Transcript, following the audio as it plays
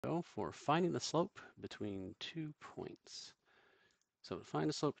For finding the slope between 2 points. So to find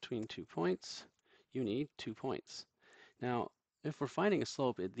a slope between 2 points, you need 2 points. Now, if we're finding a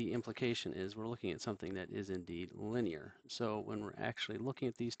slope, the implication is we're looking at something that is indeed linear. So when we're actually looking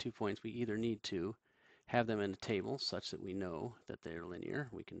at these 2 points, we either need to have them in a table such that we know that they're linear.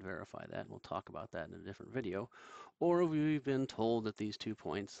 We can verify that. We'll talk about that in a different video. Or we've been told that these 2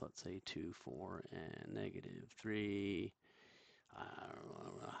 points, let's say 2, 4, and -3,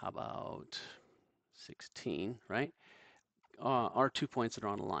 how about 16, right? Are 2 points that are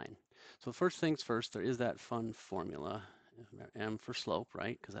on a line. So first things first, there is that fun formula, m for slope,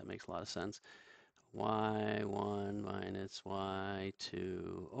 right? Because that makes a lot of sense. y1 minus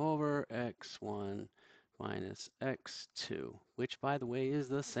y2 over x1 minus x2, which, by the way, is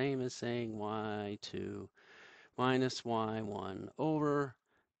the same as saying y2 minus y1 over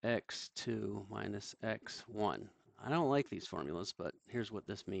x2 minus x1. I don't like these formulas, but here's what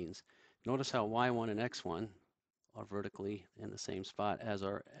this means. Notice how y1 and x1 are vertically in the same spot as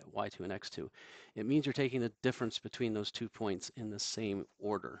our y2 and x2. It means you're taking the difference between those 2 points in the same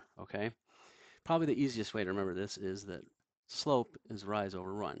order, okay? Probably the easiest way to remember this is that slope is rise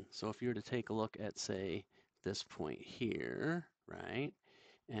over run. So if you were to take a look at, say, this point here, right,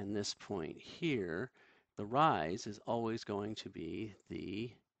 and this point here, the rise is always going to be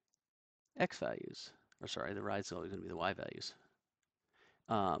the x values, or sorry, the rise is always going to be the y values.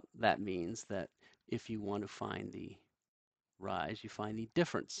 That means that if you want to find the rise, you find the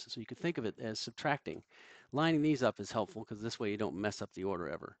difference. So you could think of it as subtracting. Lining these up is helpful because this way you don't mess up the order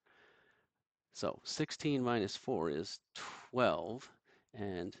ever. So 16 minus 4 is 12,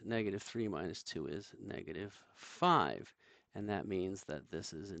 and -3 minus 2 is -5. And that means that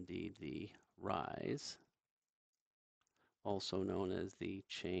this is indeed the rise, also known as the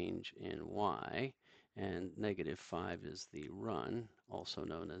change in y, and -5 is the run, also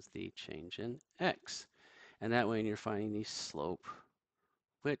known as the change in x. And that way, when you're finding the slope,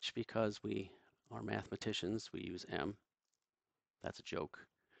 which, because we are mathematicians, we use m. That's a joke.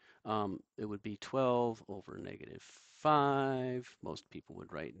 It would be 12 over -5. Most people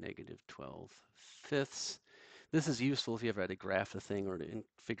would write -12/5. This is useful if you ever had to graph the thing or to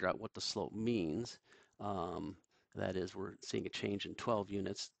figure out what the slope means. That is, we're seeing a change in 12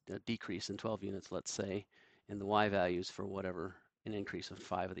 units, a decrease in 12 units, let's say, in the y values for whatever an increase of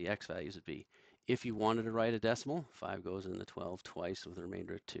 5 of the x values would be. If you wanted to write a decimal, 5 goes into 12 twice with a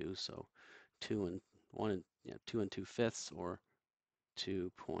remainder of 2, so 2 and 2 2/5, or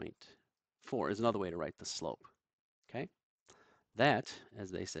 2.4 is another way to write the slope. Okay? That,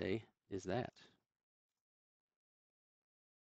 as they say, is that.